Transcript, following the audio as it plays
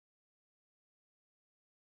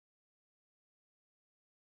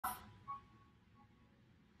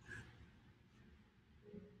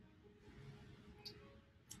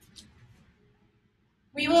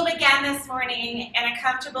again this morning in a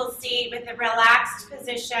comfortable seat with a relaxed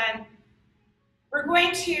position. We're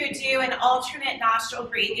going to do an alternate nostril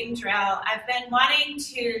breathing drill. I've been wanting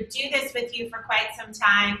to do this with you for quite some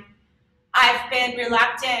time. I've been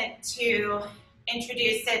reluctant to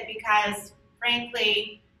introduce it because,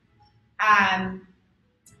 frankly, I've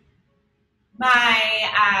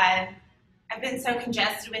been so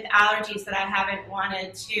congested with allergies that I haven't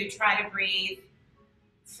wanted to try to breathe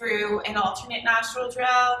through an alternate nostril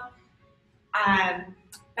drill.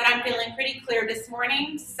 But I'm feeling pretty clear this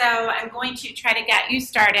morning, so I'm going to try to get you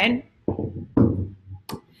started.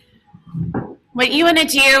 What you want to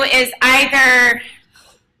do is either,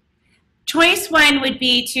 choice one would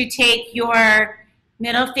be to take your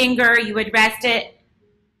middle finger, you would rest it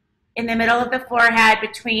in the middle of the forehead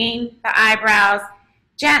between the eyebrows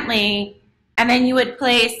gently, and then you would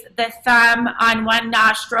place the thumb on one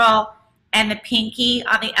nostril and the pinky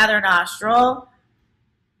on the other nostril.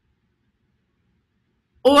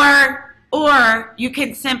 Or you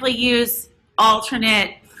can simply use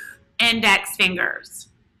alternate index fingers.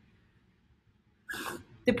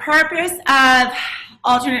 The purpose of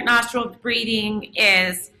alternate nostril breathing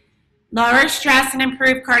is lower stress and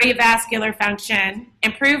improve cardiovascular function,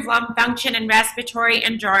 improve lung function and respiratory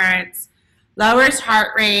endurance, lowers heart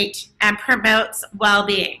rate, and promotes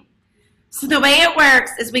well-being. So the way it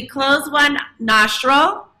works is we close one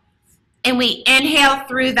nostril and we inhale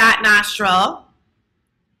through that nostril.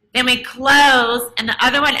 Then we close and the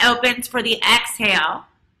other one opens for the exhale.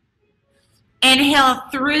 Inhale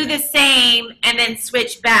through the same and then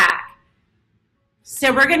switch back.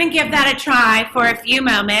 So we're going to give that a try for a few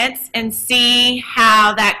moments and see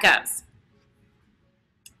how that goes.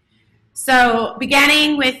 So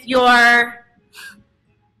beginning with your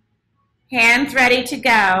hands ready to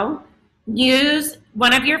go, use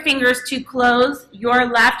one of your fingers to close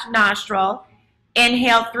your left nostril.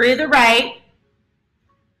 Inhale through the right.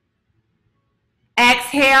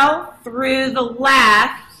 Exhale through the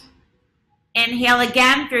left. Inhale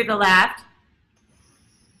again through the left.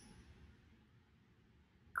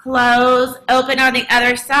 Close, open on the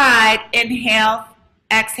other side. Inhale,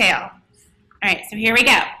 exhale. All right, so here we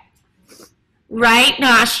go. Right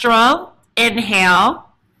nostril, inhale.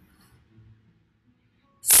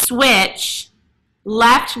 Switch,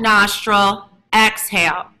 left nostril,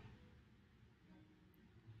 exhale.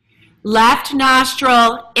 Left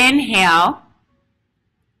nostril, inhale.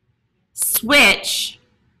 Switch,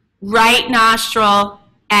 right nostril,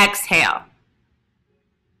 exhale.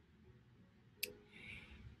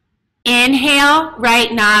 Inhale,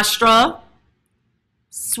 right nostril.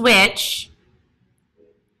 Switch,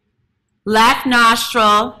 left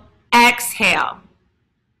nostril, exhale.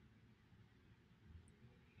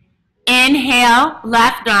 Inhale,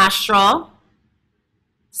 left nostril,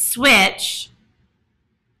 switch,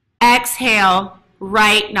 exhale,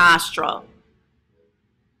 right nostril.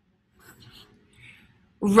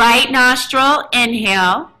 Right nostril,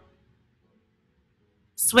 inhale,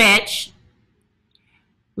 switch,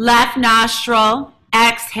 left nostril,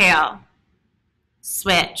 exhale,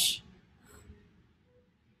 switch.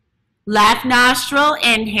 Left nostril,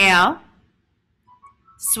 inhale,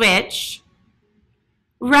 switch.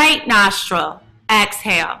 Right nostril,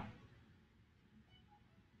 exhale.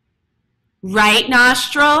 Right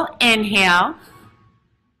nostril, inhale.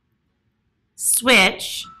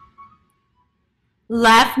 Switch.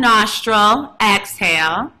 Left nostril,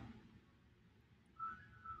 exhale.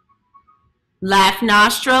 Left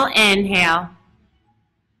nostril, inhale.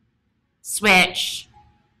 Switch.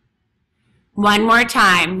 One more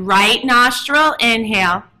time. Right nostril,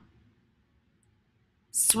 inhale.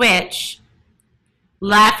 Switch.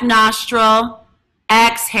 Left nostril,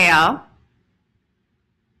 exhale.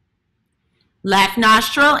 Left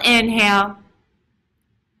nostril, inhale.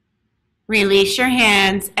 Release your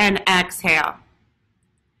hands and exhale.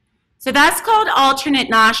 So that's called alternate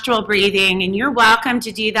nostril breathing, and you're welcome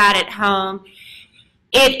to do that at home.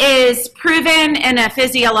 It is proven in a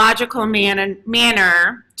physiological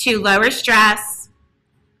manner to lower stress,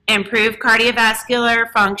 improve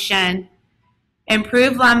cardiovascular function,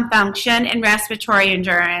 improve lung function and respiratory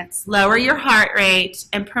endurance, lower your heart rate,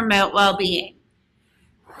 and promote well-being.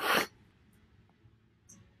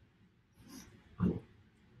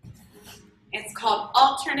 It's called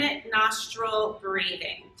alternate nostril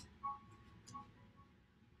breathing.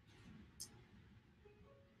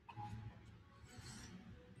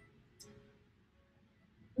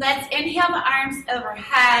 Let's inhale the arms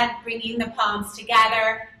overhead, bringing the palms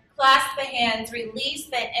together. Clasp the hands, release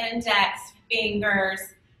the index fingers.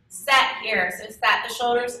 Set here, so set the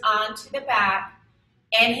shoulders onto the back.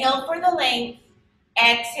 Inhale for the length.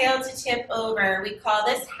 Exhale to tip over. We call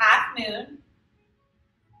this half moon.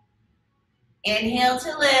 Inhale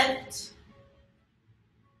to lift.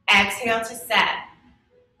 Exhale to set.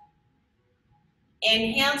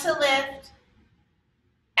 Inhale to lift.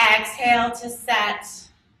 Exhale to set.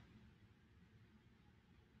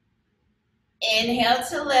 Inhale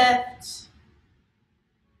to lift.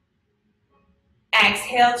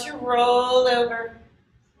 Exhale to roll over.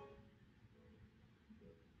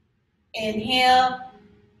 Inhale.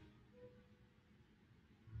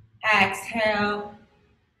 Exhale.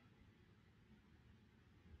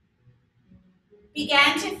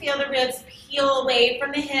 Begin to feel the ribs peel away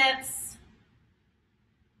from the hips.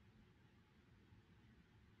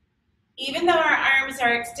 Even though our arms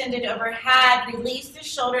are extended overhead, release the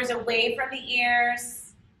shoulders away from the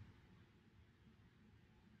ears.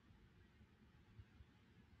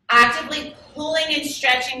 Actively pulling and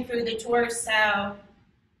stretching through the torso.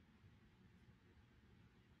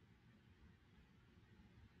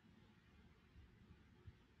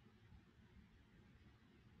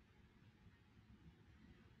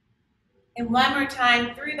 And one more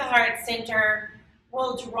time through the heart center.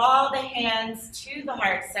 We'll draw the hands to the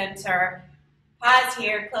heart center. Pause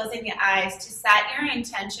here, closing the eyes to set your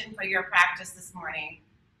intention for your practice this morning.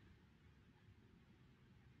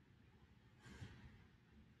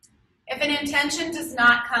 If an intention does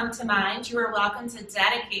not come to mind, you are welcome to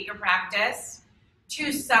dedicate your practice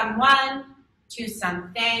to someone, to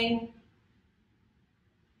something.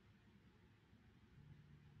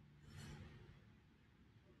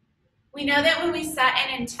 We know that when we set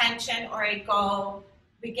an intention or a goal,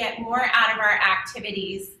 we get more out of our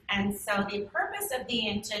activities. And so the purpose of the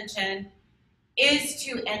intention is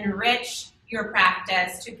to enrich your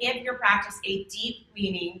practice, to give your practice a deep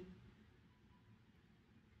meaning.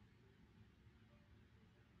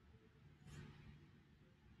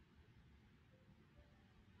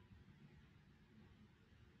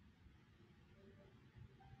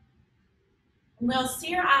 We'll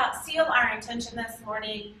seal our intention this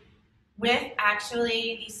morning with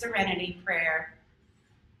actually the serenity prayer.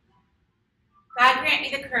 God, grant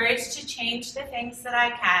me the courage to change the things that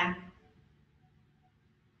I can,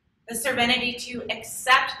 the serenity to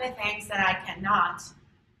accept the things that I cannot,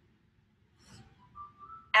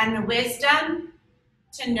 and the wisdom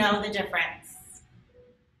to know the difference.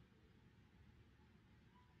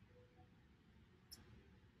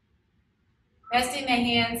 Resting the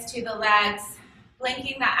hands to the legs,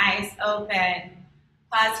 blinking the eyes open.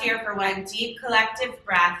 Pause here for one deep collective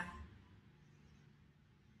breath.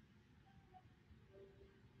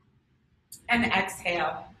 And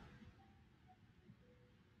exhale.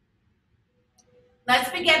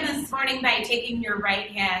 Let's begin this morning by taking your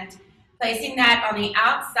right hand, placing that on the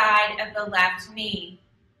outside of the left knee.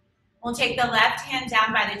 We'll take the left hand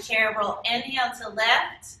down by the chair. We'll inhale to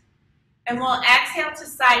lift, and we'll exhale to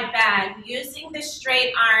side bend, using the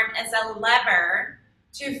straight arm as a lever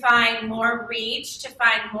to find more reach, to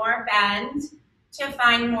find more bend, to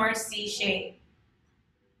find more C shape.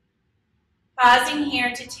 Pausing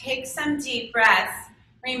here to take some deep breaths.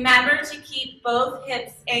 Remember to keep both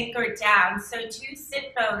hips anchored down, so two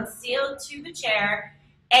sit bones sealed to the chair,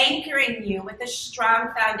 anchoring you with a strong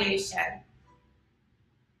foundation.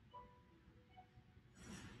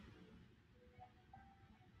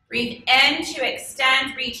 Breathe in to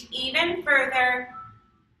extend, reach even further.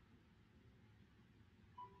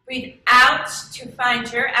 Breathe out to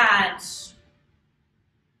find your edge.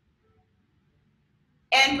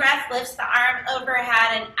 In breath lifts the arm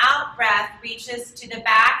overhead, and out breath reaches to the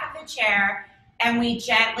back of the chair, and we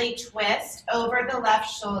gently twist over the left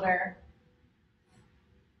shoulder.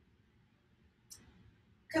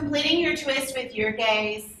 Completing your twist with your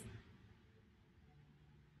gaze.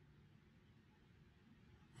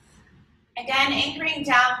 Again, anchoring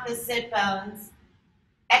down the sit bones.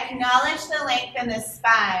 Acknowledge the length in the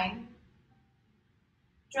spine.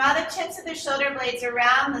 Draw the tips of the shoulder blades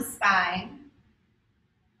around the spine.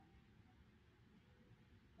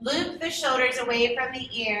 Loop the shoulders away from the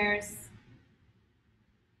ears.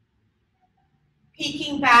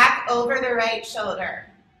 Peeking back over the right shoulder.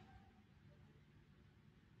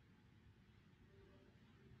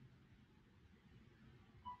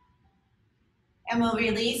 And we'll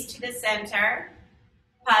release to the center.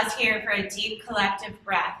 Pause here for a deep collective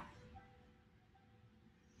breath.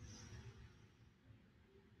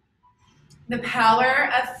 The power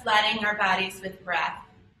of flooding our bodies with breath.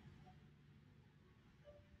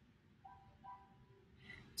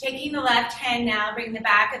 Taking the left hand now, bring the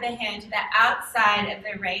back of the hand to the outside of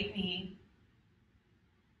the right knee.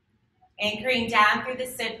 Anchoring down through the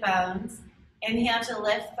sit bones. Inhale to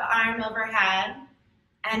lift the arm overhead.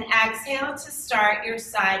 And exhale to start your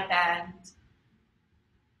side bend.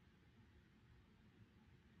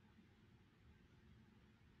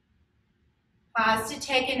 Pause to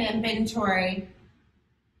take an inventory.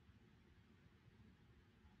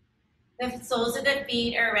 The soles of the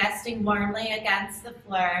feet are resting warmly against the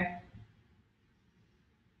floor.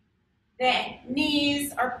 The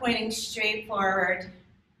knees are pointing straight forward.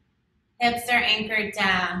 Hips are anchored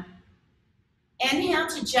down. Inhale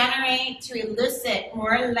to generate, to elicit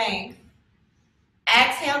more length.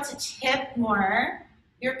 Exhale to tip more.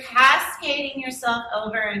 You're cascading yourself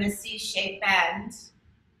over in a C-shaped bend.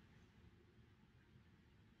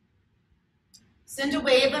 Send a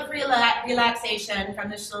wave of relaxation from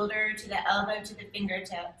the shoulder to the elbow to the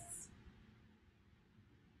fingertips.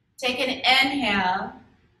 Take an inhale,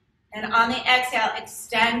 and on the exhale,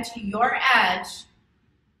 extend to your edge.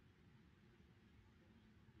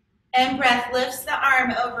 In-breath lifts the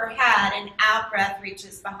arm overhead, and out-breath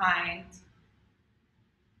reaches behind.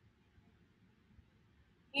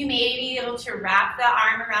 You may be able to wrap the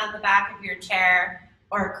arm around the back of your chair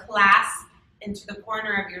or clasp into the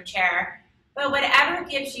corner of your chair, but whatever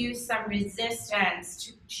gives you some resistance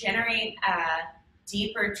to generate a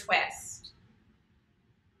deeper twist.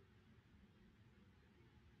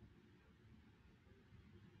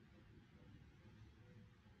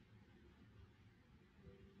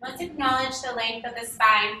 Let's acknowledge the length of the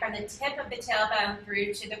spine from the tip of the tailbone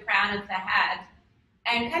through to the crown of the head,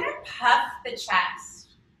 and kind of puff the chest.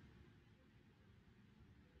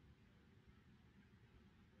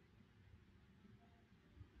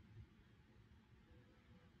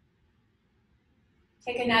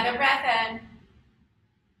 Take another breath in.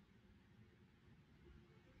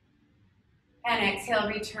 And exhale,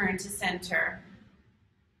 return to center.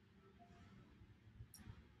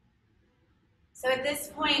 So at this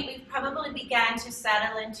point, we've probably begun to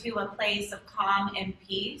settle into a place of calm and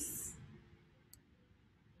peace.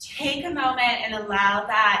 Take a moment and allow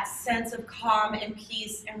that sense of calm and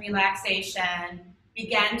peace and relaxation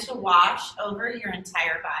begin to wash over your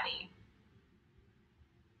entire body.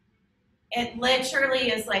 It literally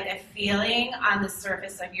is like a feeling on the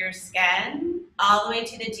surface of your skin, all the way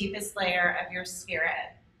to the deepest layer of your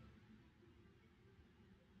spirit.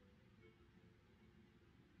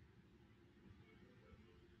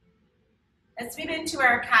 Let's move into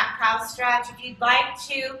our cat-cow stretch. If you'd like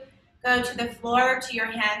to go to the floor, to your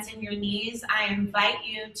hands and your knees, I invite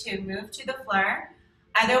you to move to the floor.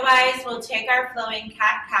 Otherwise, we'll take our flowing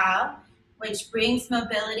cat-cow, which brings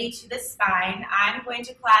mobility to the spine. I'm going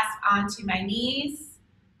to clasp onto my knees.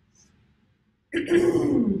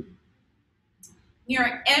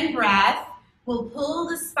 Your in-breath will pull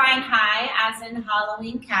the spine high, as in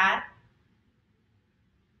Halloween cat.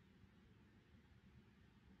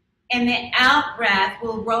 And the out-breath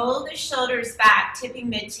will roll the shoulders back, tipping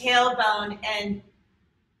the tailbone and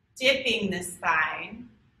dipping the spine.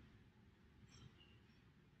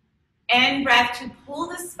 In-breath to pull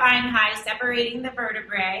the spine high, separating the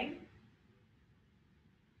vertebrae.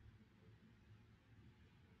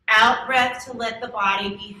 Out-breath to let the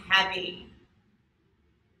body be heavy.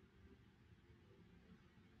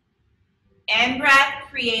 In-breath,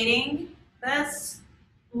 creating this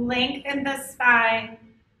length in the spine.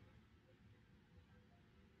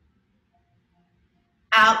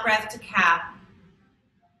 Out-breath to cap.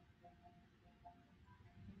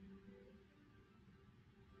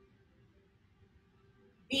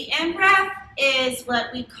 The in-breath is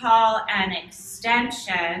what we call an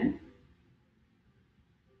extension.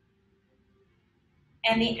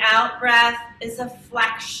 And the out-breath is a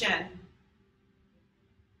flexion.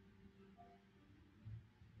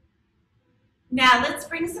 Now let's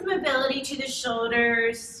bring some mobility to the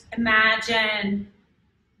shoulders. Imagine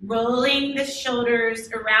rolling the shoulders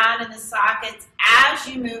around in the sockets as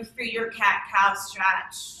you move through your cat-cow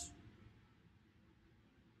stretch.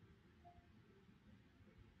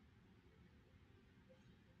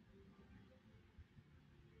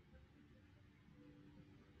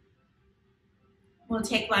 We'll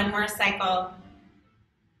take one more cycle.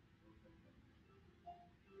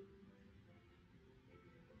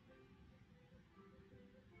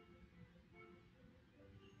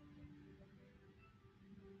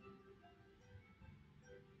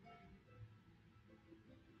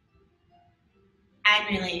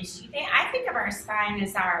 And release. I think of our spine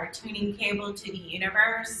as our tuning cable to the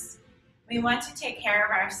universe. We want to take care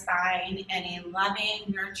of our spine in a loving,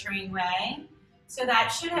 nurturing way. So that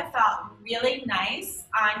should have felt really nice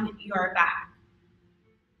on your back.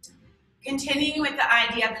 Continuing with the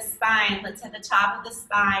idea of the spine, let's hit the top of the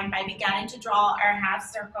spine by beginning to draw our half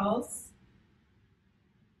circles.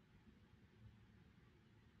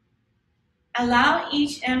 Allow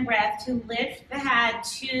each in-breath to lift the head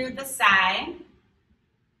to the side,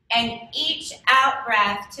 and each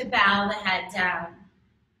out-breath to bow the head down.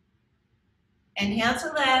 Inhale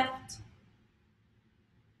to lift.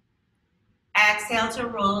 Exhale to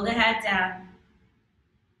roll the head down.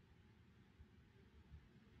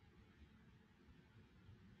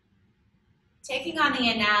 Taking on the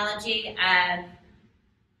analogy of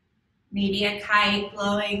maybe a kite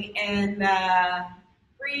blowing in the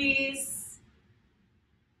breeze.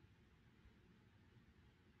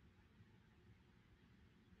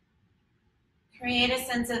 Create a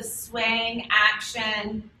sense of swaying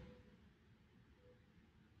action.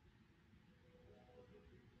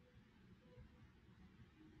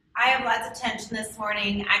 I have lots of tension this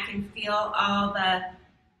morning. I can feel all the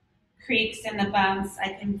creaks and the bumps.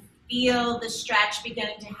 I can feel the stretch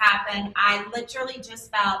beginning to happen. I literally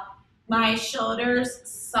just felt my shoulders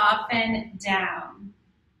soften down.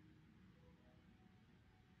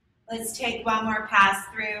 Let's take one more pass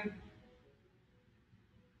through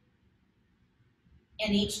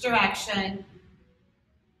in each direction.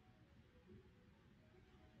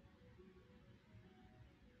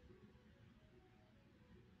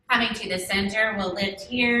 Coming to the center, we'll lift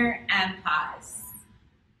here and pause.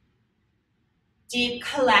 Deep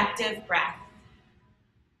collective breath.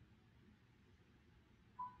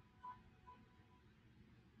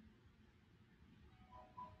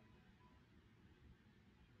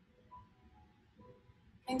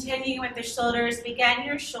 Continuing with the shoulders, begin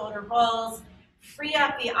your shoulder rolls. Free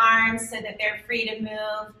up the arms so that they're free to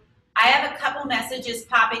move. I have a couple messages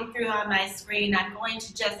popping through on my screen. I'm going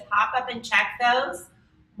to just hop up and check those.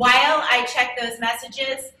 While I check those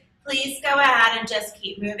messages, please go ahead and just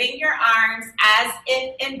keep moving your arms as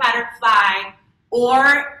if in butterfly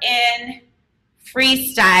or in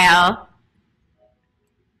freestyle.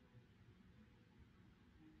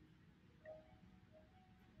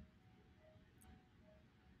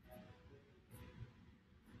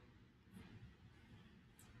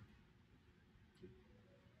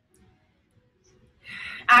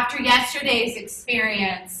 After yesterday's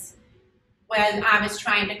experience, when I was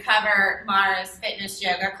trying to cover Mara's fitness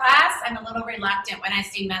yoga class, I'm a little reluctant when I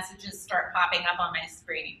see messages start popping up on my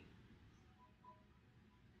screen.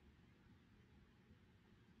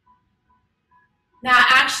 Now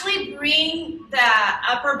actually bring the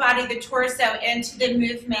upper body, the torso, into the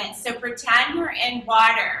movement. So pretend you're in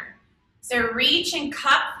water. So reach and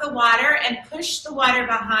cup the water and push the water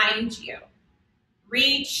behind you.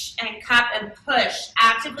 Reach and cup and push.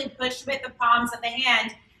 Actively push with the palms of the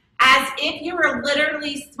hand as if you were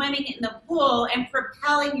literally swimming in the pool and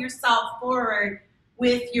propelling yourself forward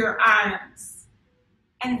with your arms.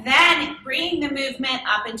 And then bring the movement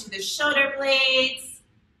up into the shoulder blades.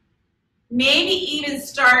 Maybe even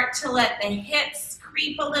start to let the hips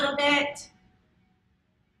creep a little bit.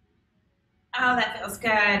 Oh, that feels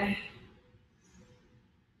good.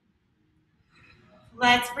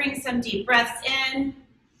 Let's bring some deep breaths in.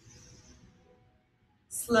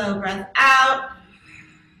 Slow breath out.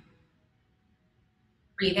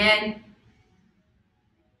 Breathe in.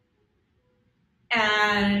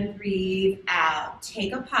 And breathe out.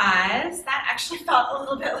 Take a pause. That actually felt a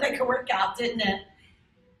little bit like a workout, didn't it?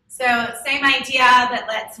 So same idea, but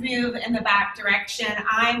let's move in the back direction.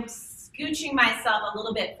 I'm scooching myself a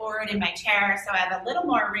little bit forward in my chair so I have a little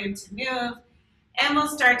more room to move. And we'll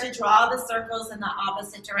start to draw the circles in the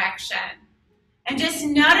opposite direction. And just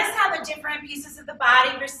notice how the different pieces of the body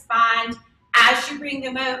respond as you bring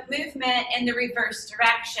the movement in the reverse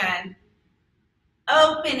direction.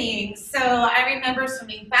 Opening. So I remember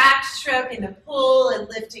swimming backstroke in the pool and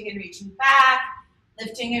lifting and reaching back,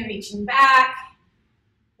 lifting and reaching back.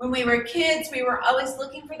 When we were kids, we were always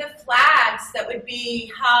looking for the flags that would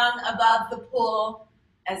be hung above the pool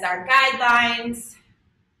as our guidelines.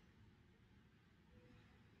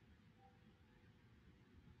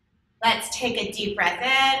 Let's take a deep breath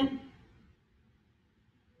in,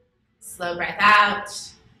 slow breath out,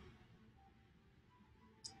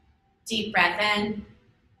 deep breath in,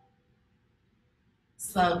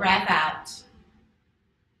 slow breath out,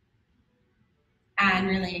 and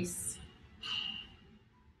release.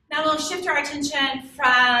 Now we'll shift our attention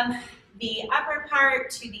from the upper part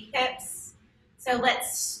to the hips. So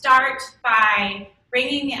let's start by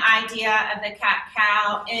bringing the idea of the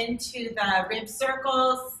cat-cow into the rib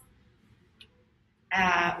circles.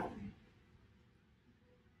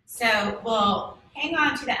 So we'll hang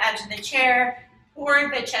on to the edge of the chair, pour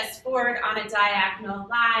the chest forward on a diagonal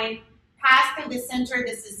line, pass through the center,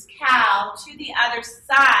 this is cow, to the other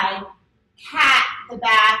side, cat the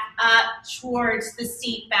back up towards the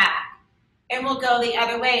seat back. And we'll go the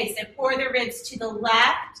other way. So pour the ribs to the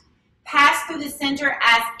left, Pass through the center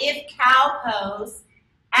as if cow pose,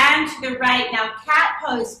 and to the right. Now cat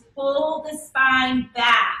pose, pull the spine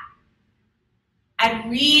back. I'd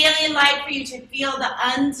really like for you to feel the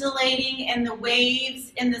undulating and the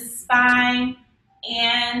waves in the spine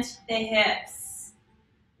and the hips.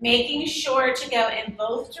 Making sure to go in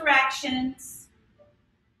both directions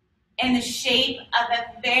in the shape of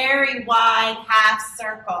a very wide half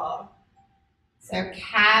circle. So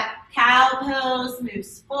cow pose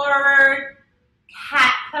moves forward,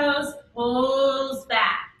 cat pose pulls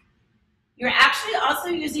back. You're actually also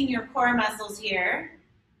using your core muscles here.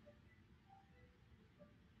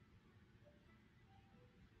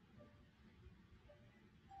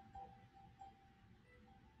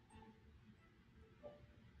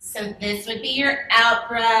 So this would be your out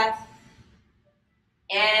breath,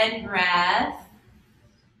 in breath,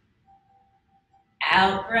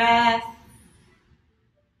 out breath,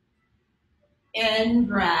 in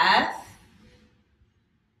breath,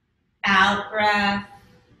 out breath,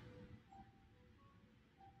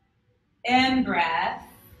 in breath,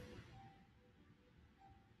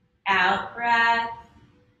 out breath,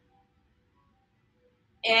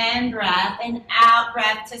 in breath, and out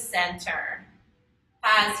breath to center.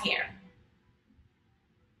 Pause here.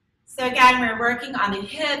 So again, we're working on the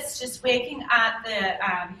hips, just waking up the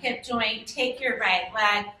hip joint. Take your right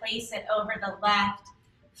leg, place it over the left,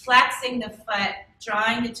 flexing the foot,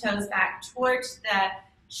 drawing the toes back towards the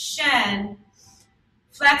shin.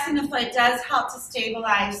 Flexing the foot does help to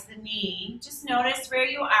stabilize the knee. Just notice where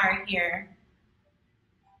you are here.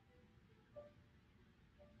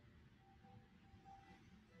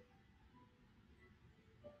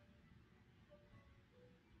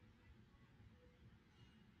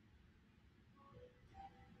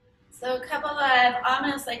 So a couple of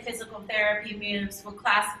almost like physical therapy moves. We'll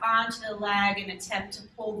clasp onto the leg and attempt to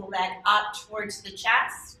pull the leg up towards the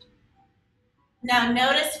chest. Now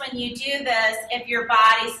notice when you do this, if your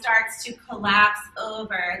body starts to collapse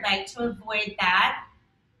over, like to avoid that,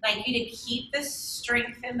 like you to keep the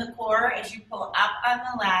strength in the core as you pull up on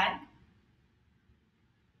the leg.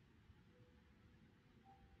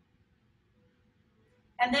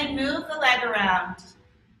 And then move the leg around.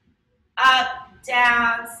 Up,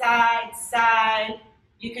 down, side, side.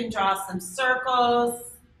 You can draw some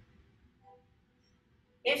circles.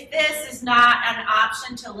 If this is not an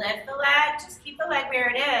option to lift the leg, just keep the leg where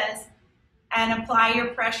it is and apply your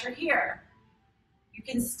pressure here. You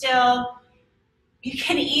can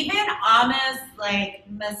even almost like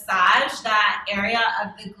massage that area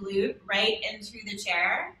of the glute right into the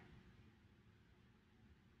chair.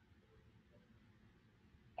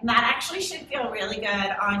 And that actually should feel really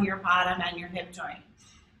good on your bottom and your hip joint.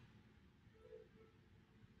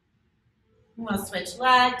 We'll switch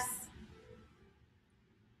legs.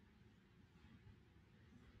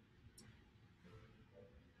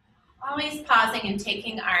 Always pausing and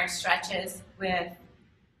taking our stretches with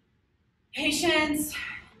patience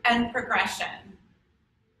and progression.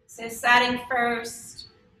 So setting first,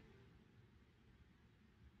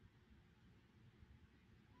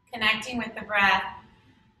 connecting with the breath.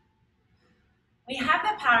 We have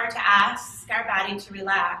the power to ask our body to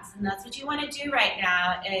relax, and that's what you want to do right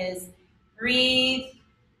now is breathe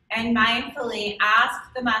and mindfully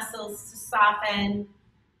ask the muscles to soften,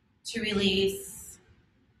 to release.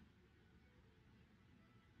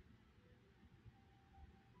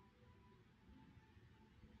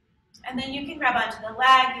 And then you can grab onto the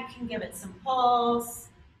leg, you can give it some pulls,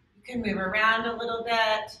 you can move around a little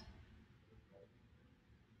bit,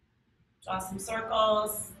 draw some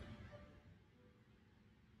circles.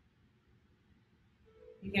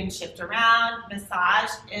 You can shift around,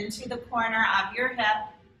 massage into the corner of your hip.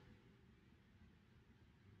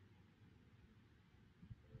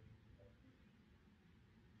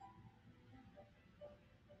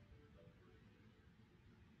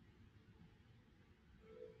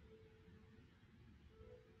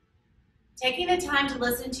 Taking the time to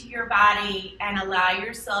listen to your body and allow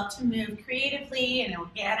yourself to move creatively and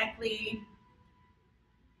organically.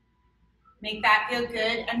 Make that feel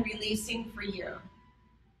good and releasing for you.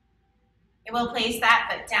 And we'll place that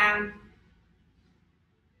foot down.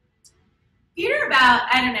 Feet are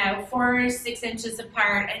about, 4 or 6 inches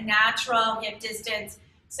apart, a natural hip distance.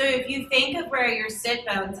 So if you think of where your sit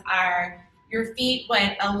bones are, your feet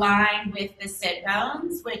would align with the sit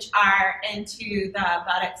bones, which are into the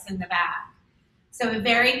buttocks in the back. So a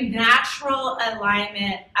very natural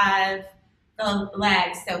alignment of the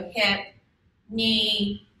legs, so hip,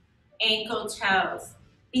 knee, ankle, toes.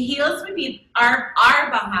 The heels would be are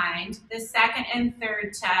behind the second and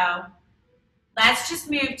third toe. Let's just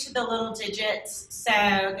move to the little digits. So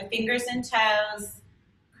the fingers and toes,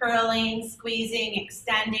 curling, squeezing,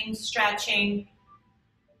 extending, stretching.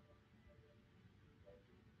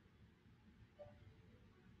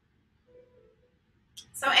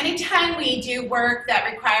 So anytime we do work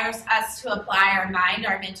that requires us to apply our mind,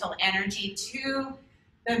 our mental energy to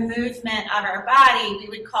the movement of our body, we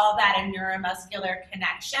would call that a neuromuscular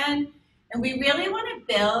connection. And we really want to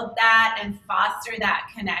build that and foster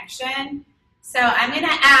that connection. So I'm going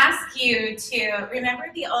to ask you to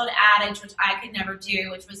remember the old adage, which I could never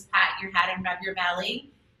do, which was pat your head and rub your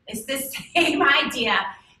belly. It's the same idea.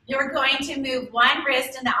 You're going to move one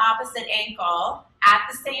wrist and the opposite ankle at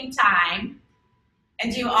the same time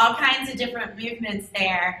and do all kinds of different movements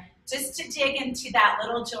there just to dig into that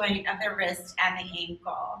little joint of the wrist and the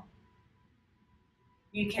ankle.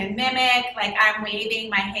 You can mimic, like I'm waving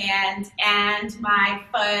my hand and my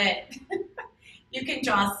foot. You can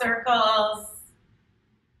draw circles.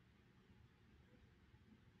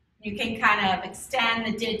 You can kind of extend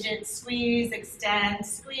the digits, squeeze, extend,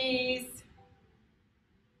 squeeze.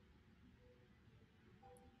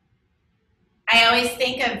 I always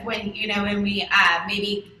think of when, when we,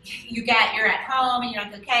 maybe you're at home and you're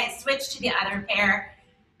like, okay, switch to the other pair.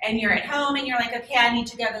 And you're at home and you're like, okay, I need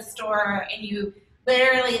to go to the store. And you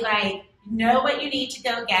literally know what you need to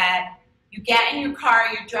go get. You get in your car,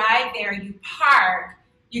 you drive there, you park,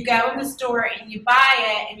 you go in the store and you buy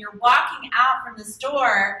it, and you're walking out from the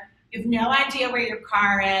store. You have no idea where your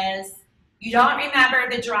car is. You don't remember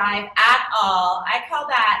the drive at all. I call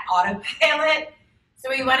that autopilot. So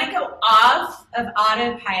we want to go off of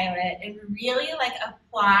autopilot and really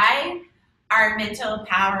apply our mental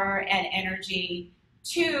power and energy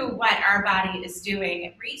to what our body is doing.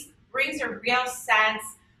 It brings a real sense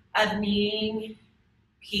of meaning,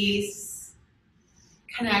 peace,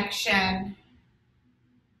 connection.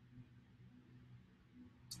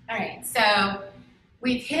 All right, so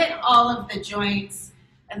we've hit all of the joints.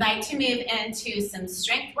 I'd like to move into some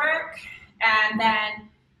strength work and then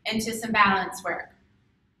into some balance work.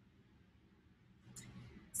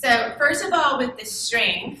 So first of all, with the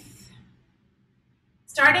strength,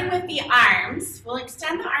 starting with the arms, we'll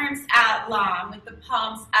extend the arms out long with the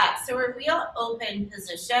palms up. So a real open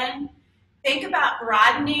position. Think about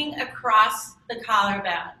broadening across the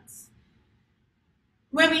collarbones.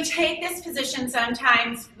 When we take this position,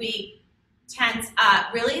 sometimes we tense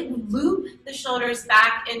up, really loop the shoulders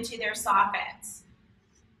back into their sockets.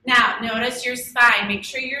 Now, notice your spine. Make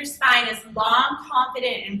sure your spine is long,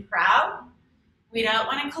 confident, and proud. We don't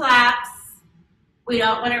want to collapse. We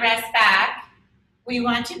don't want to rest back. We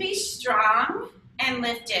want to be strong and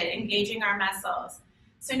lifted, engaging our muscles.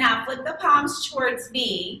 So now flip the palms towards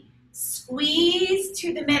me. Squeeze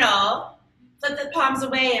to the middle. Flip the palms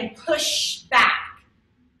away and push back.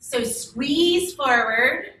 So squeeze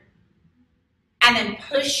forward and then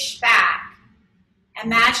push back.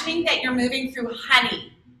 Imagining that you're moving through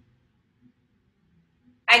honey.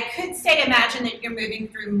 I could say imagine that you're moving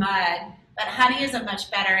through mud, but honey is a much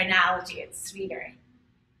better analogy. It's sweeter.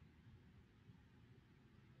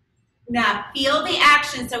 Now feel the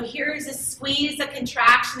action. So here's a squeeze, a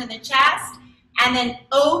contraction in the chest, and then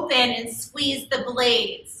open and squeeze the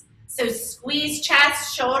blades. So squeeze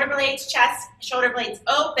chest, shoulder blades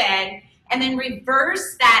open, and then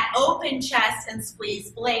reverse that open chest and squeeze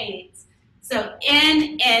blades. So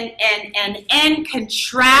in,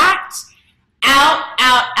 contract,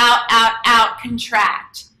 out,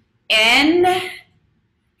 contract. In,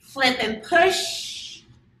 flip and push.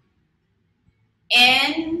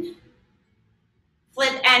 In,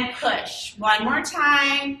 flip and push. One more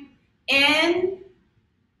time. In,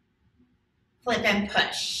 flip and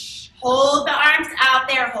push. Hold the arms out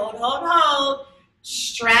there. Hold.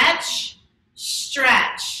 Stretch,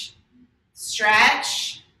 stretch,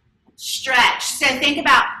 stretch, stretch. So think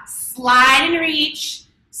about slide and reach,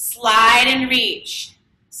 slide and reach,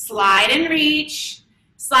 slide and reach,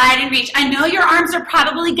 slide and reach. I know your arms are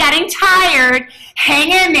probably getting tired.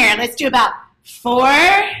 Hang in there. Let's do about 4,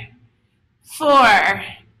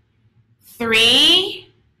 3,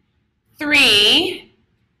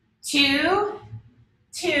 2,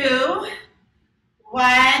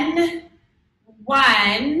 1,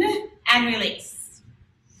 and release.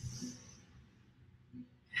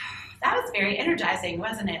 That was very energizing,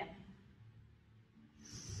 wasn't it?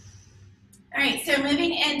 All right, so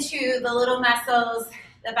moving into the little muscles,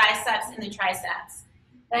 the biceps and the triceps.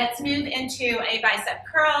 Let's move into a bicep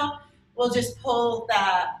curl. We'll just pull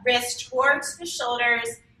the wrist towards the shoulders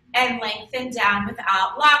and lengthen down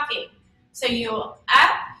without locking. So you'll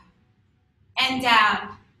up and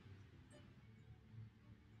down.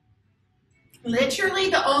 Literally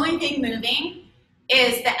the only thing moving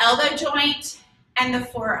is the elbow joint and the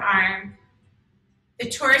forearm. The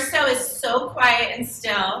torso is so quiet and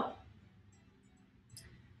still.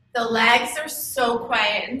 The legs are so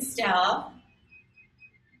quiet and still.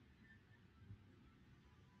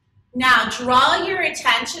 Now, draw your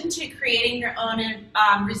attention to creating your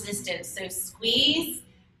own resistance. So squeeze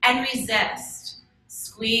and resist.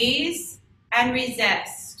 Squeeze and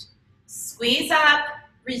resist. Squeeze up,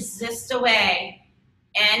 resist away.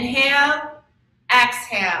 Inhale,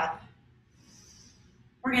 exhale.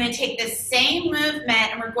 We're going to take the same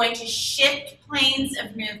movement and we're going to shift planes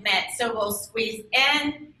of movement. So we'll squeeze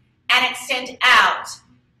in and extend out.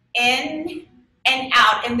 In and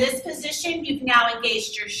out. In this position, you've now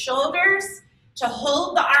engaged your shoulders to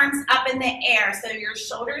hold the arms up in the air. So your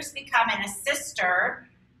shoulders become an assister.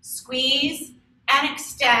 Squeeze and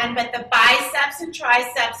extend, but the biceps and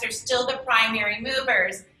triceps are still the primary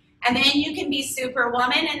movers. And then you can be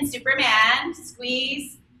Superwoman and Superman.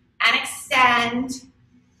 Squeeze and extend.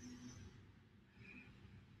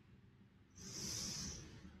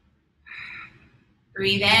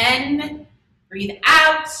 Breathe in, breathe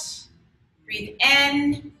out, breathe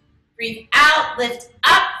in, breathe out, lift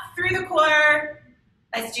up through the core.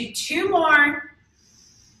 Let's do 2 more.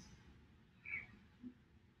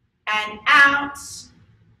 And out,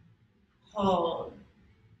 hold,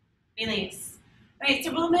 release. All right,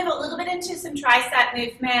 so we'll move a little bit into some tricep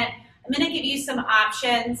movement. I'm gonna give you some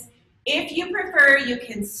options. If you prefer, you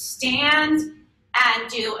can stand and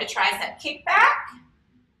do a tricep kickback.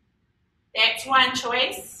 That's one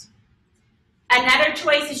choice. Another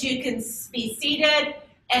choice is you can be seated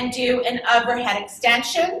and do an overhead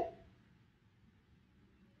extension.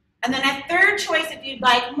 And then a third choice, if you'd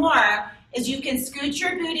like more, is you can scoot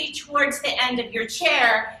your booty towards the end of your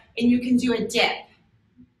chair and you can do a dip.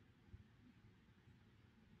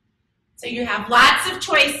 So you have lots of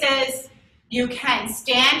choices. You can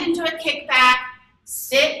stand and do a kickback,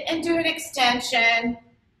 sit and do an extension,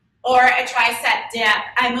 or a tricep dip.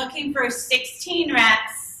 I'm looking for 16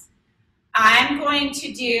 reps. I'm going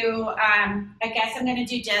to do, I guess I'm gonna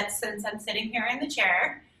do dips since I'm sitting here in the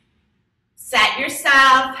chair. Set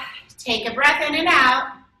yourself, take a breath in and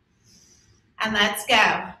out, and let's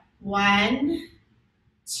go. 1,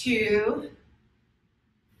 2,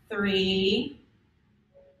 3,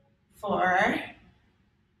 4,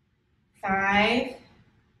 5,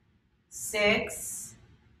 6,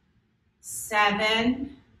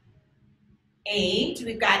 7, 8.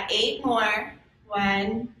 We've got 8 more.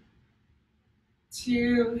 1,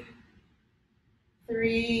 2,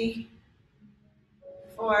 3,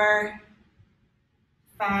 4,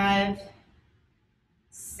 5,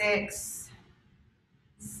 6,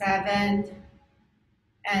 7,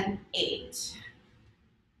 and 8.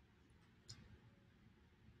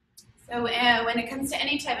 So when it comes to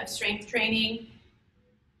any type of strength training,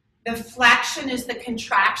 the flexion is the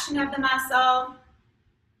contraction of the muscle,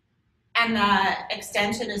 and the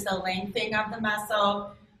extension is the lengthening of the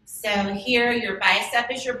muscle. So here, your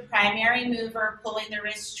bicep is your primary mover, pulling the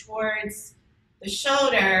wrist towards the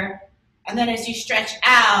shoulder. And then as you stretch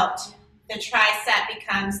out, the tricep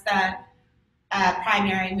becomes the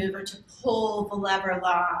primary mover to pull the lever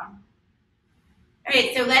along. All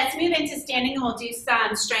right, so let's move into standing and we'll do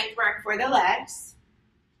some strength work for the legs.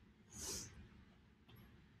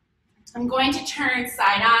 I'm going to turn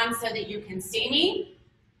side on so that you can see me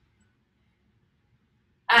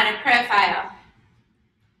on a profile.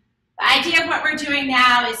 The idea of what we're doing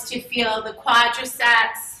now is to feel the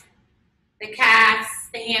quadriceps, the calves,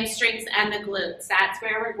 the hamstrings, and the glutes. That's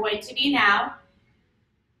where we're going to be now.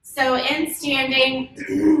 So in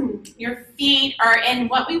standing, your feet are in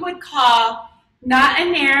what we would call not a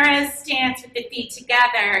narrow stance with the feet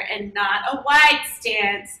together and not a wide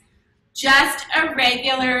stance, just a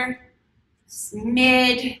regular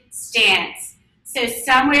mid stance. So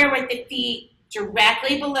somewhere with the feet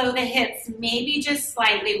directly below the hips, maybe just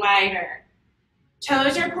slightly wider.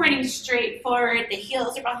 Toes are pointing straight forward, the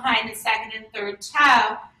heels are behind the second and third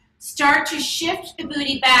toe. Start to shift the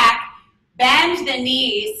booty back, bend the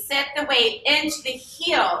knees, sit the weight into the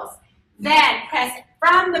heels, then press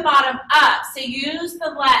from the bottom up. So use the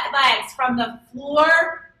legs from the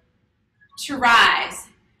floor to rise.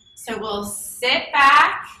 So we'll sit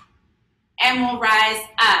back and we'll rise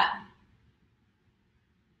up.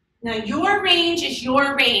 Now your range is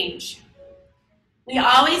your range. We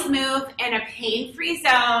always move in a pain-free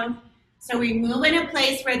zone. So we move in a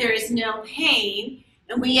place where there is no pain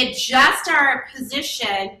and we adjust our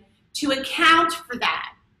position to account for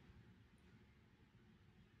that.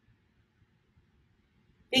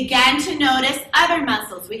 Begin to notice other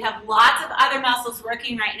muscles. We have lots of other muscles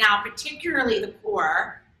working right now, particularly the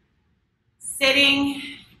core. Sitting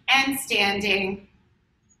and standing.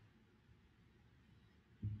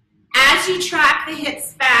 as you track the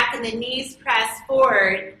hips back and the knees press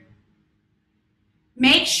forward,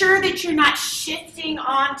 make sure that you're not shifting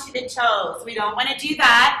onto the toes. We don't want to do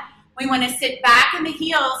that. We want to sit back in the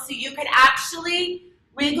heels so you can actually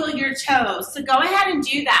wiggle your toes. So go ahead and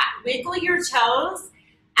do that. Wiggle your toes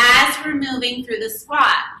as we're moving through the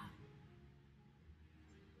squat.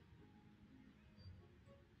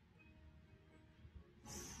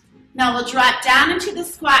 Now we'll drop down into the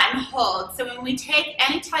squat and hold. So when we take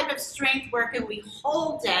any type of strength work and we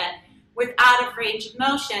hold it without a range of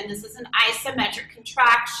motion, this is an isometric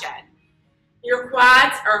contraction. Your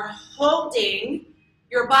quads are holding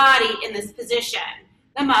your body in this position.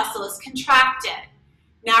 The muscle is contracted.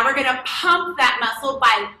 Now we're gonna pump that muscle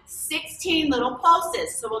by 16 little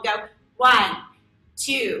pulses. So we'll go 1,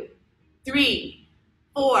 2, 3,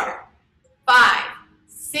 4, 5,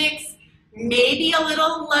 6, maybe a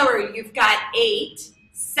little lower. You've got 8,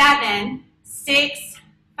 7, 6,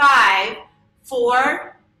 5,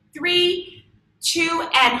 4, 3, 2,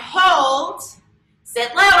 and hold.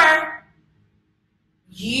 Sit lower.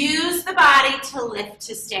 Use the body to lift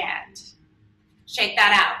to stand. Shake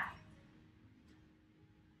that out.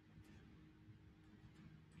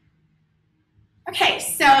 Okay,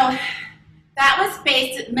 so that was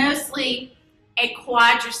based mostly a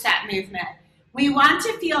quadricep movement. We want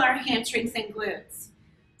to feel our hamstrings and glutes.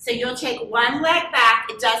 So you'll take one leg back.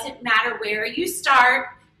 It doesn't matter where you start.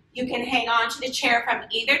 You can hang on to the chair from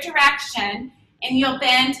either direction, and you'll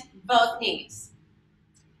bend both knees.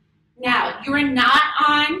 Now, you are not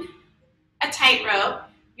on a tightrope.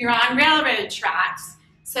 You're on railroad tracks.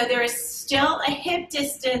 So there is still a hip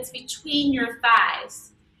distance between your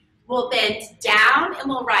thighs. We'll bend down and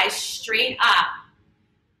we'll rise straight up.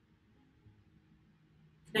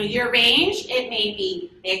 Now your range, it may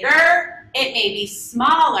be bigger, it may be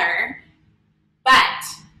smaller, but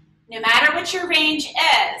no matter what your range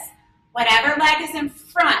is, whatever leg is in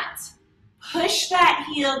front, push that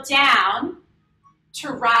heel down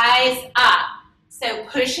to rise up. So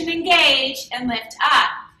push and engage and lift up.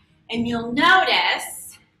 And you'll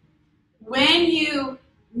notice when you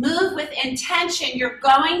move with intention, you're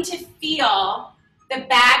going to feel the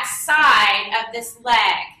back side of this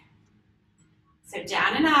leg. So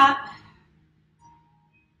down and up.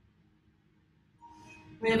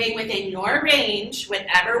 Moving within your range,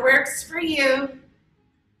 whatever works for you.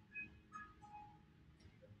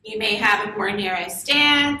 You may have a more narrow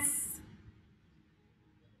stance.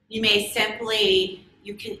 You may simply,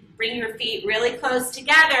 you can bring your feet really close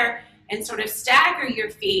together and sort of stagger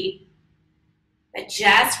your feet, but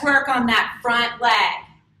just work on that front leg.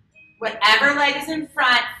 Whatever leg is in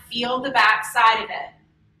front, feel the back side of it.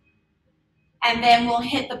 And then we'll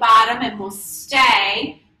hit the bottom and we'll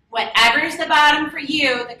stay. Whatever's the bottom for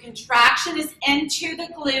you, the contraction is into the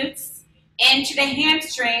glutes, into the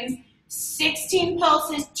hamstrings, 16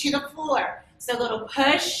 pulses to the floor. So a little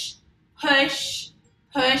push, push,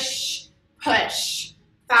 push, push.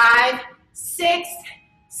 5, 6,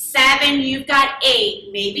 7, you've got 8,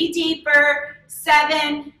 maybe deeper.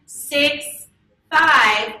 7, 6,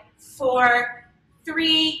 5, 4,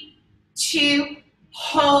 3, 2,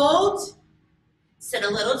 hold. Sit a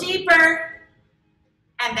little deeper,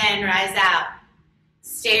 and then rise out.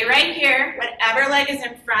 Stay right here, whatever leg is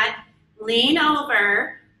in front. Lean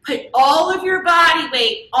over, put all of your body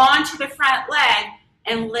weight onto the front leg,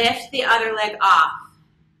 and lift the other leg off.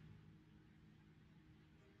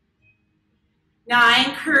 Now I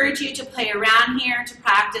encourage you to play around here, to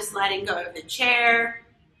practice letting go of the chair,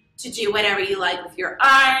 to do whatever you like with your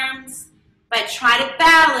arms, but try to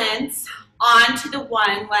balance onto the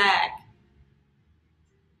one leg.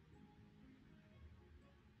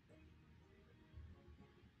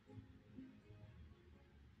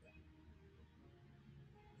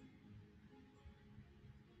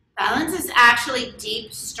 Balance is actually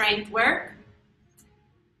deep strength work,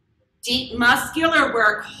 deep muscular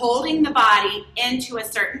work, holding the body into a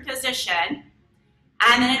certain position.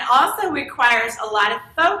 And then it also requires a lot of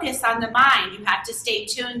focus on the mind. You have to stay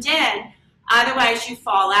tuned in, otherwise you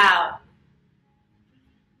fall out.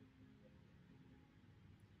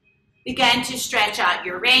 Begin to stretch out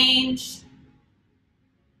your range.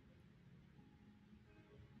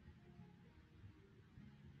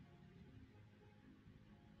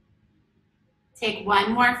 Take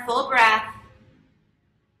one more full breath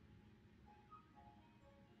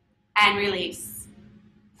and release.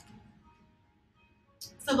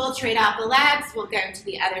 So we'll trade out the legs. We'll go to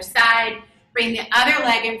the other side. Bring the other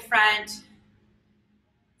leg in front.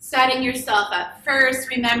 Setting yourself up first.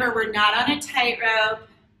 Remember, we're not on a tightrope.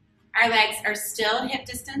 Our legs are still hip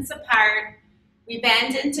distance apart. We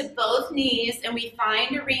bend into both knees and we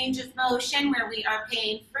find a range of motion where we are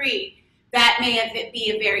pain-free. That may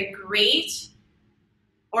be a very great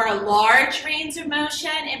or a large range of motion.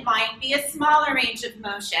 It might be a smaller range of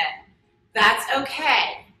motion. That's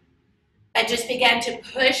okay. But just begin to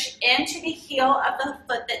push into the heel of the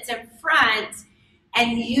foot that's in front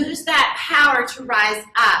and use that power to rise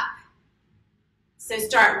up. So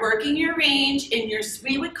start working your range in your,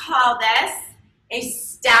 we would call this a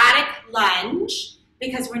static lunge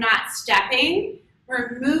because we're not stepping.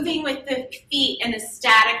 We're moving with the feet in a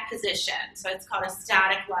static position. So it's called a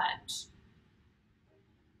static lunge.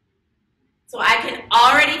 So I can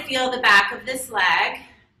already feel the back of this leg.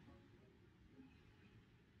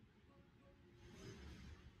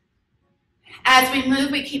 As we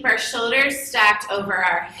move, we keep our shoulders stacked over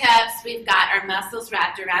our hips. We've got our muscles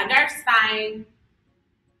wrapped around our spine.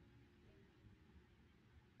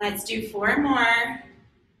 Let's do 4 more.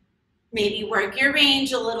 Maybe work your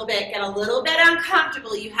range a little bit, get a little bit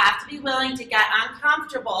uncomfortable. You have to be willing to get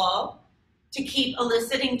uncomfortable to keep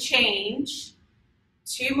eliciting change.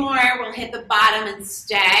 2 more, we'll hit the bottom and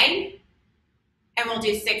stay. And we'll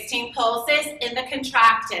do 16 pulses in the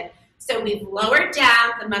contracted. So we've lowered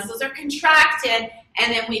down, the muscles are contracted,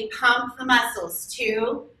 and then we pump the muscles.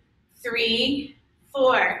 2, 3,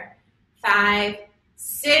 4, 5,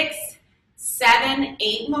 6, 7,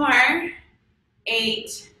 8 more.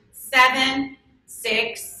 8, 7,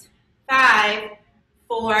 6, 5,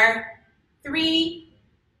 4, 3,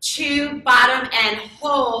 2, bottom and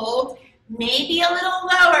hold. Maybe a little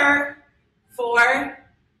lower. 4,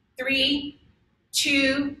 3,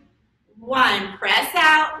 2, 1. Press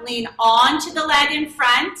out, lean onto the leg in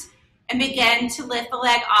front, and begin to lift the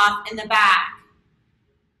leg off in the back.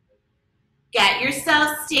 Get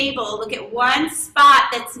yourself stable. Look at one spot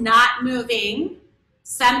that's not moving.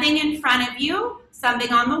 Something in front of you,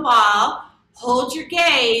 something on the wall. Hold your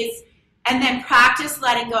gaze, and then practice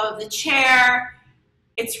letting go of the chair.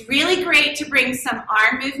 It's really great to bring some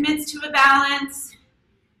arm movements to a balance.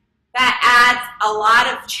 That adds a lot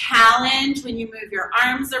of challenge when you move your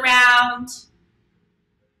arms around.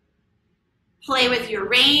 Play with your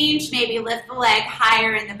range, maybe lift the leg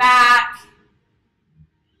higher in the back.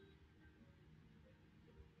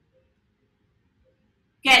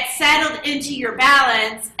 Get settled into your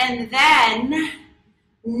balance, and then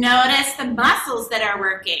notice the muscles that are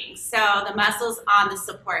working. So the muscles on the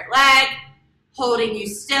support leg, holding you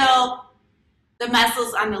still. The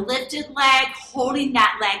muscles on the lifted leg, holding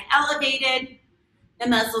that leg elevated. The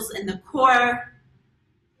muscles in the core.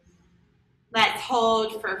 Let's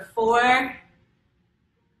hold for 4,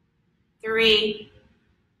 3,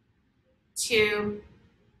 2,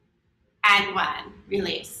 and 1.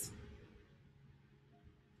 Release.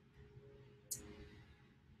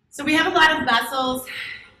 So we have a lot of muscles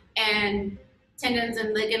and tendons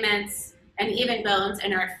and ligaments and even bones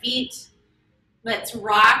in our feet. Let's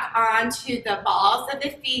rock onto the balls of the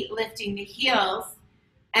feet, lifting the heels,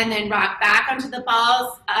 and then rock back onto the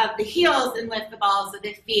balls of the heels and lift the balls of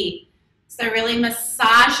the feet. So really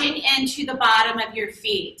massaging into the bottom of your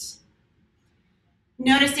feet.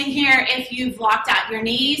 Noticing here, if you've locked out your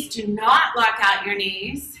knees, do not lock out your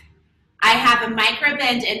knees. I have a micro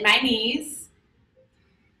bend in my knees.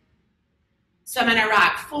 So I'm going to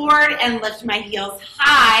rock forward and lift my heels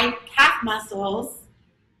high, calf muscles.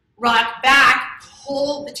 Rock back,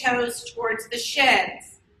 hold the toes towards the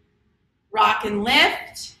shins. Rock and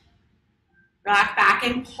lift. Rock back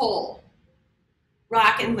and pull.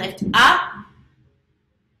 Rock and lift up.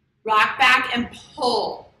 Rock back and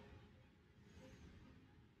pull.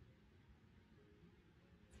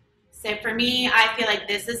 So for me, I feel like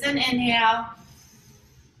this is an inhale.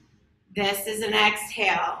 This is an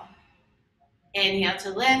exhale. Inhale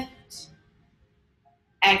to lift.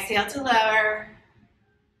 Exhale to lower.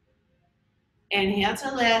 Inhale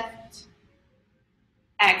to lift.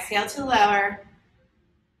 Exhale to lower.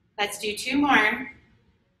 Let's do 2 more.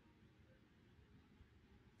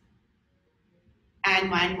 And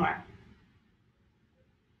 1 more.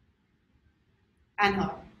 And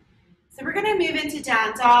hold. So we're going to move into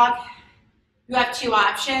down dog. You have 2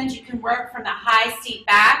 options. You can work from the high seat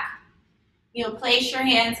back. You'll place your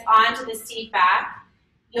hands onto the seat back.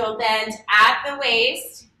 You'll bend at the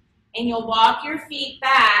waist, and you'll walk your feet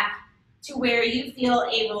back to where you feel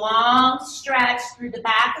a long stretch through the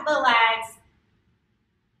back of the legs,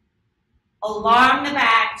 along the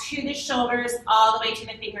back to the shoulders, all the way to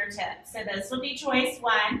the fingertips. So this will be choice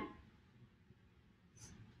 1.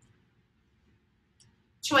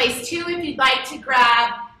 Choice 2, if you'd like to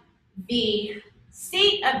grab the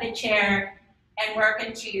seat of the chair and work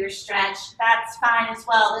into your stretch, that's fine as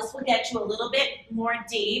well. This will get you a little bit more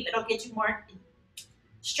deep. It'll get you more,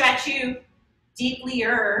 stretch you deeply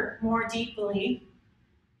or more deeply.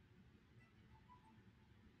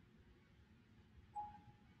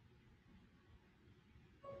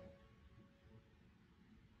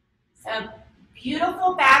 So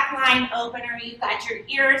beautiful back line opener. You've got your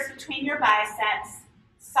ears between your biceps,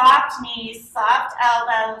 soft knees, soft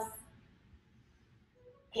elbows,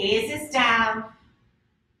 gaze is down,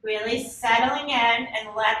 really settling in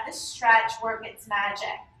and let the stretch work its magic.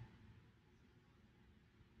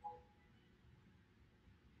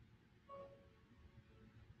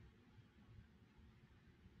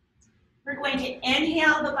 We're going to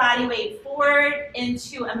inhale the body weight forward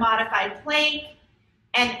into a modified plank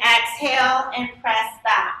and exhale and press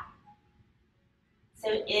back.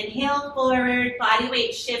 So inhale forward, body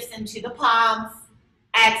weight shifts into the palms.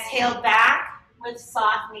 Exhale back with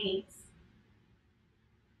soft knees.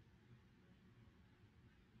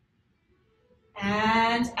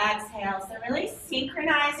 And exhale. So really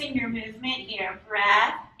synchronizing your movement here.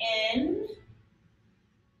 Breath in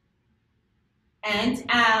and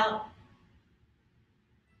out.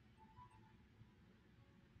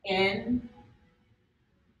 In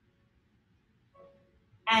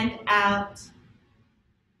and out.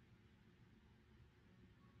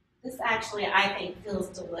 This actually, I think, feels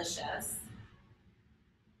delicious.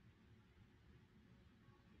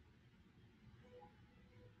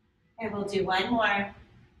 And we'll do one more.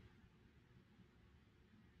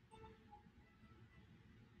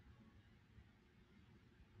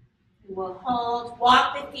 We'll hold,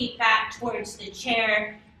 walk the feet back towards the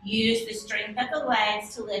chair. Use the strength of the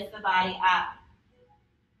legs to lift the body up.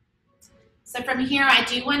 So from here, I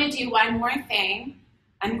do want to do one more thing.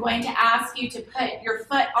 I'm going to ask you to put your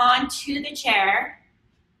foot onto the chair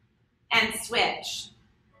and switch.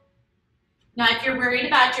 Now, if you're worried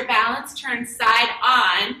about your balance, turn side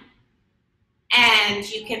on, and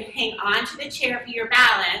you can hang on to the chair for your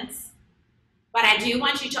balance. But I do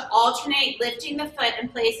want you to alternate lifting the foot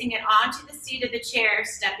and placing it onto the seat of the chair,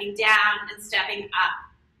 stepping down and stepping up.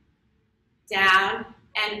 Down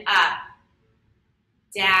and up.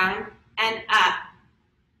 Down and up.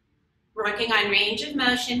 Working on range of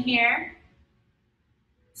motion here.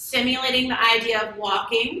 Simulating the idea of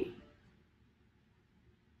walking.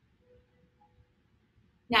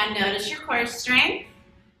 Now notice your core strength.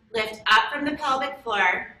 Lift up from the pelvic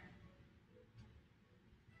floor.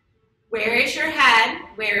 Where is your head?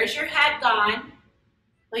 Where is your head gone?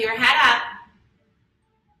 Pull your head up.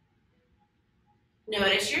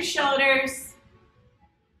 Notice your shoulders.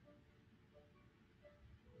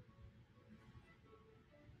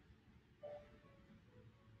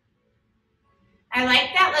 I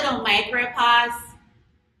like that little micro pause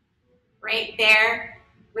right there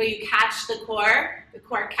where you catch the core. The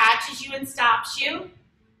core catches you and stops you.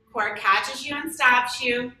 Core catches you and stops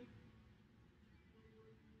you.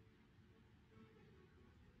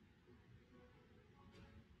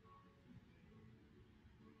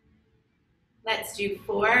 Let's do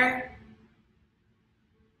 4,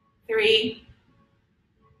 3,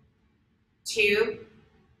 2,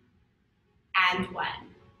 and 1. All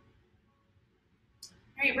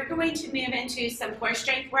right, we're going to move into some core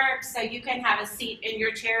strength work, so you can have a seat in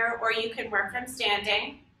your chair or you can work from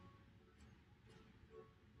standing.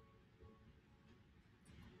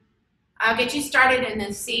 I'll get you started in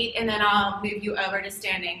the seat and then I'll move you over to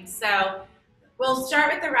standing. So we'll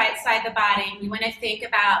start with the right side of the body. You want to think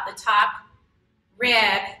about the top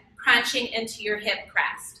rib crunching into your hip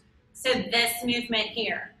crest. So this movement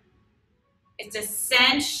here is to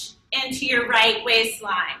cinch into your right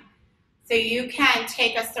waistline. So you can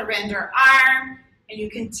take a surrender arm and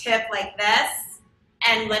you can tip like this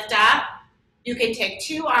and lift up. You can take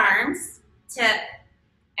 2 arms, tip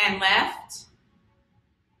and lift.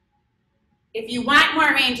 If you want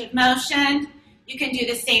more range of motion, you can do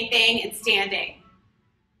the same thing in standing.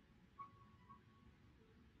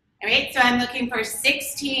 All right, so I'm looking for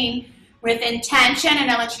 16 with intention,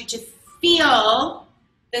 and I want you to feel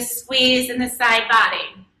the squeeze in the side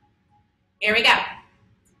body. Here we go.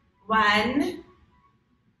 1,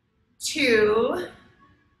 2,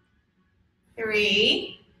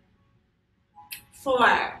 3,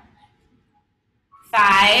 4,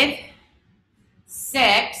 5,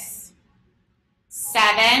 6,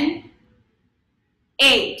 7,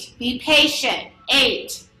 8. Be patient.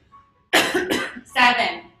 8,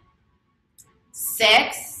 7,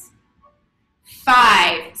 6,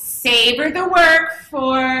 5. Savor the work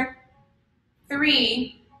for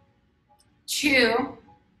 3, 2,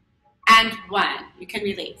 and 1. You can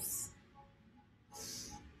release.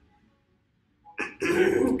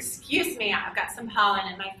 Excuse me, I've got some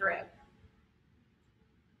pollen in my throat.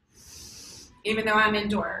 Even though I'm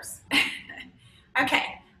indoors.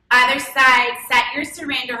 Okay, other side, set your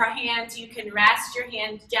surrender hands. You can rest your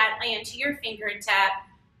hand gently into your fingertip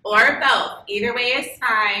or both. Either way is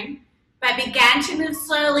fine. But begin to move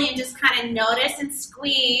slowly and just kind of notice and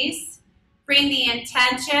squeeze. Bring the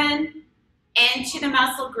intention into the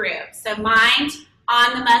muscle group. So mind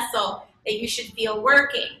on the muscle that you should feel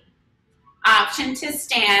working. Option to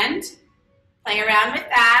stand. Play around with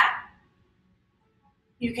that.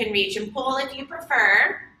 You can reach and pull if you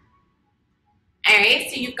prefer. All right,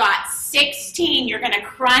 so you've got 16. You're going to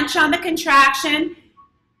crunch on the contraction.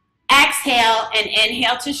 Exhale and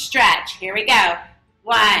inhale to stretch. Here we go.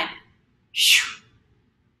 1,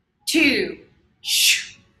 2,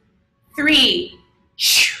 3,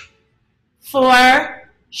 4,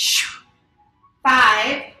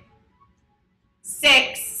 5,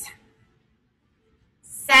 6,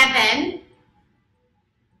 7,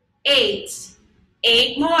 8.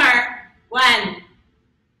 8 more. 1,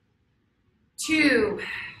 2,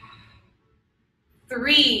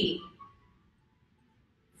 3,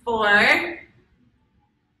 4,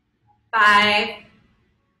 5,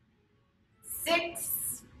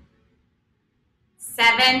 6,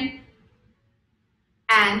 7,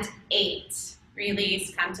 and 8.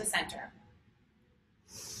 Release, come to center.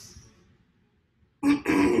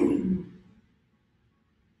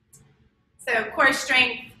 So core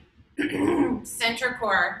strength, center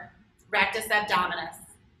core, rectus abdominis.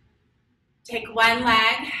 Take one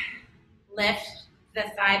leg, lift the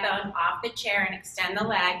thigh bone off the chair and extend the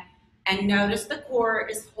leg, and notice the core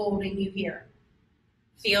is holding you here.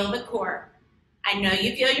 Feel the core. I know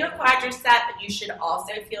you feel your quadricep, but you should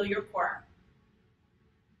also feel your core.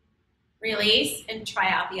 Release and try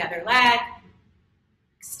out the other leg.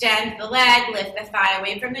 Extend the leg, lift the thigh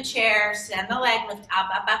away from the chair, extend the leg, lift up,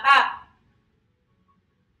 up, up, up.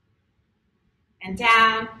 And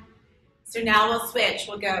down. So now we'll switch.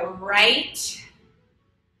 We'll go right,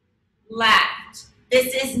 left.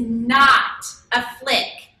 This is not a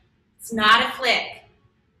flick. It's not a flick.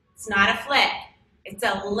 It's not a flick. It's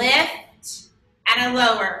a lift and a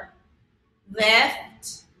lower.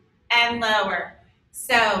 Lift and lower.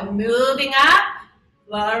 So moving up,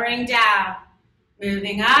 lowering down.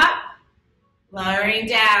 Moving up, lowering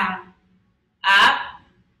down. Up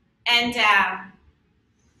and down.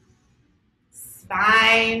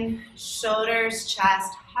 Spine, shoulders,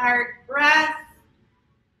 chest, heart, breath.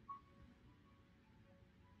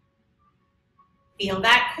 Feel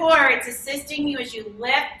that core. It's assisting you as you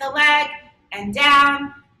lift the leg and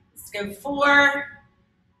down. Let's go 4,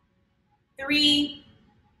 3,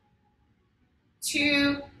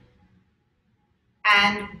 2,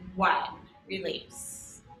 and 1.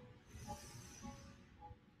 Release.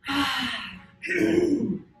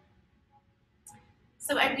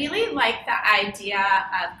 So I really like the idea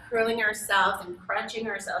of curling ourselves and crunching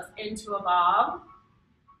ourselves into a ball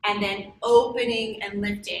and then opening and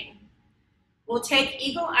lifting. We'll take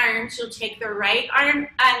eagle arms. You'll take the right arm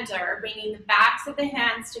under, bringing the backs of the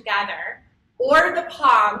hands together, or the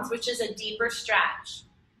palms, which is a deeper stretch.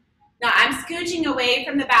 Now I'm scooching away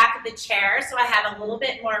from the back of the chair so I have a little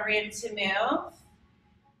bit more room to move.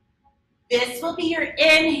 This will be your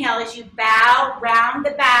inhale as you bow round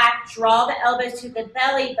the back, draw the elbows to the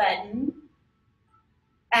belly button,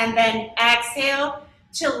 and then exhale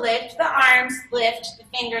to lift the arms, lift the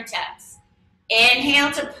fingertips.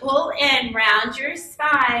 Inhale to pull in, round your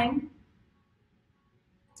spine.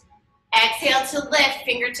 Exhale to lift,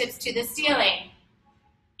 fingertips to the ceiling.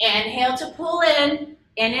 Inhale to pull in,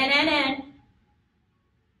 in.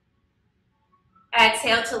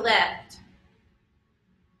 Exhale to lift.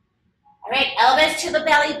 All right, elbows to the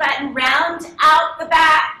belly button, round out the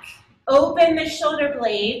back, open the shoulder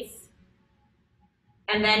blades,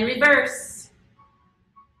 and then reverse.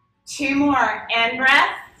 2 more, in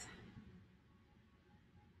breath.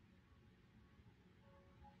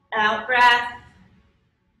 Out breath.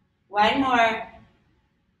 1 more.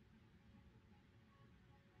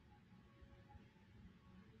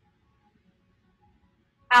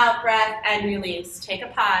 Out breath and release. Take a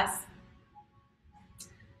pause.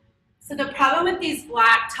 So the problem with these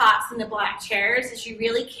black tops and the black chairs is you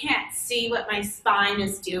really can't see what my spine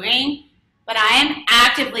is doing, but I am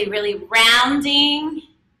actively really rounding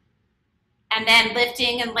and then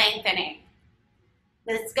lifting and lengthening.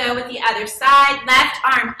 Let's go with the other side. Left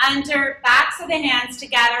arm under, backs of the hands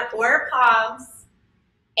together or palms.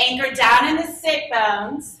 Anchor down in the sit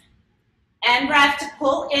bones. And breath to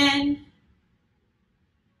pull in.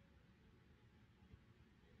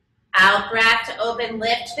 Out breath to open,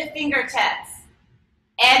 lift the fingertips.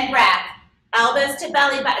 And breath, elbows to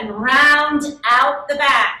belly button, round out the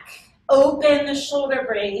back. Open the shoulder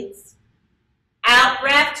blades. Out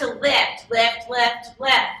breath to lift, lift, lift,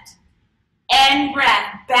 lift. In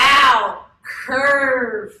breath, bow,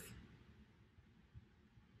 curve.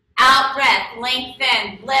 Out breath,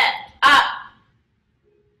 lengthen, lift, up.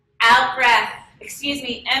 Out breath,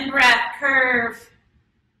 in breath, curve.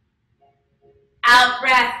 Out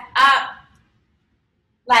breath, up.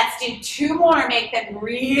 Let's do 2 more, make them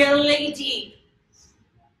really deep.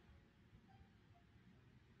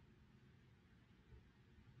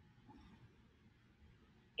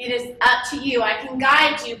 It is up to you. I can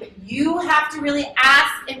guide you, but you have to really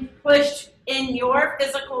ask and push in your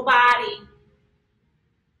physical body.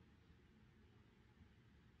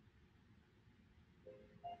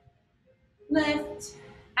 Lift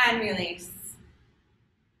and release.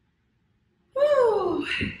 Whew.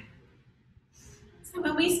 So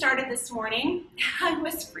when we started this morning, I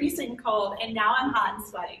was freezing cold, and now I'm hot and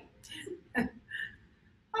sweating.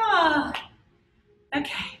 Oh,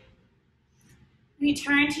 okay.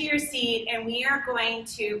 Return to your seat, and we are going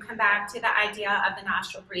to come back to the idea of the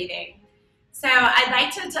nostril breathing. So I'd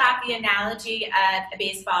like to adopt the analogy of a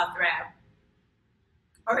baseball throw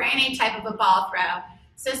or any type of a ball throw.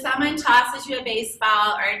 So someone tosses you a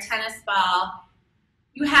baseball or a tennis ball.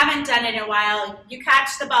 You haven't done it in a while. You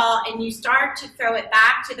catch the ball and you start to throw it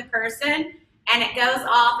back to the person, and it goes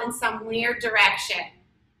off in some weird direction.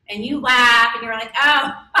 And you laugh and you're like,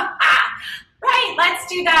 oh, right, let's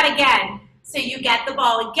do that again. So you get the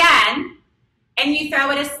ball again and you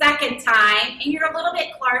throw it a second time, and you're a little bit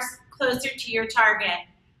closer to your target.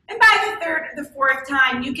 And by the 3rd or the 4th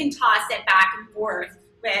time, you can toss it back and forth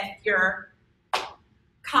with your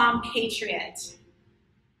compatriot.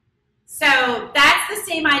 So that's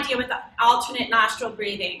the same idea with the alternate nostril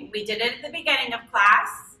breathing. We did it at the beginning of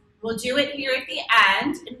class. We'll do it here at the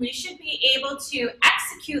end, and we should be able to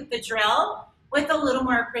execute the drill with a little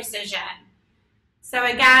more precision. So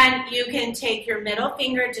again, you can take your middle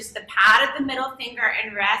finger, just the pad of the middle finger,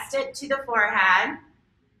 and rest it to the forehead.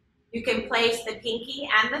 You can place the pinky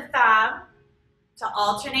and the thumb to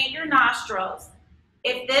alternate your nostrils.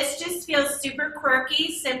 If this just feels super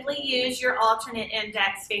quirky, simply use your alternate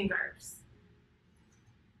index fingers.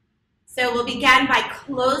 So we'll begin by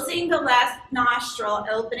closing the left nostril,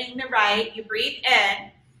 opening the right. You breathe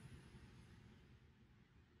in.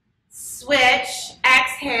 Switch,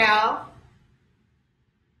 exhale.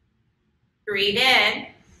 Breathe in.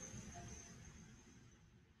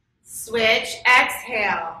 Switch,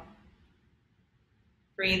 exhale.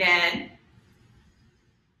 Breathe in.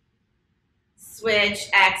 Switch,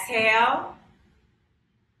 exhale.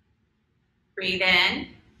 Breathe in.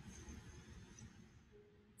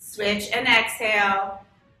 Switch and exhale.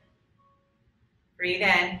 Breathe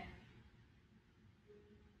in.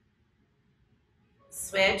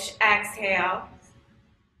 Switch, exhale.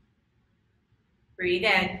 Breathe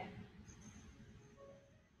in.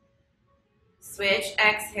 Switch,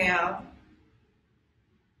 exhale.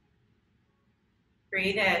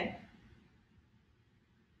 Breathe in.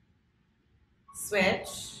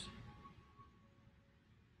 Switch.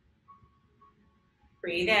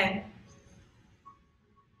 Breathe in.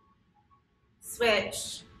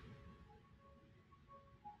 Switch.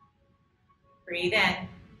 Breathe in.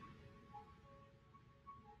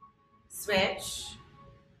 Switch.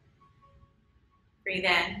 Breathe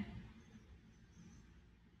in.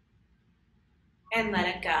 And let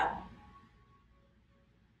it go.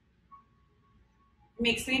 It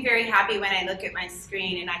makes me very happy when I look at my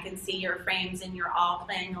screen and I can see your frames and you're all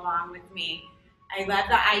playing along with me. I love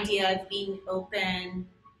the idea of being open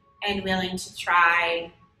and willing to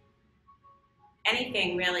try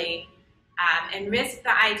anything really, and risk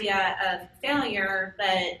the idea of failure,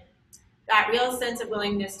 but that real sense of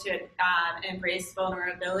willingness to embrace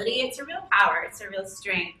vulnerability, it's a real power, it's a real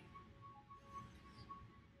strength.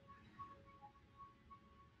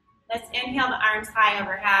 Let's inhale the arms high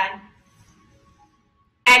overhead.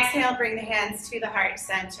 Exhale, bring the hands to the heart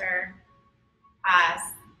center.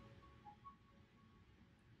 Pause.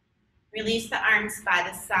 Release the arms by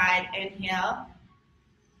the side. Inhale.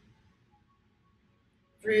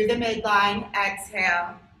 Through the midline,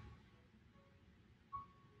 exhale.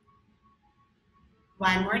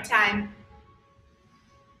 One more time.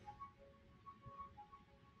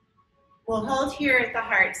 We'll hold here at the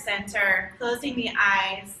heart center, closing the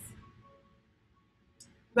eyes,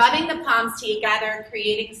 rubbing the palms together,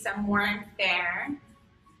 creating some warmth there.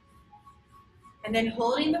 And then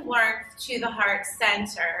holding the warmth to the heart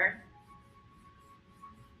center.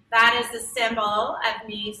 That is the symbol of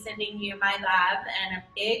me sending you my love and a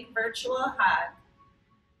big virtual hug.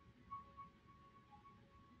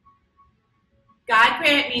 God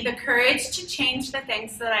grant me the courage to change the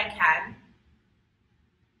things that I can,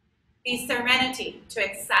 the serenity to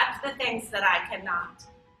accept the things that I cannot,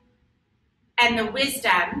 and the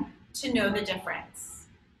wisdom to know the difference.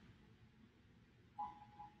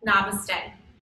 Namaste.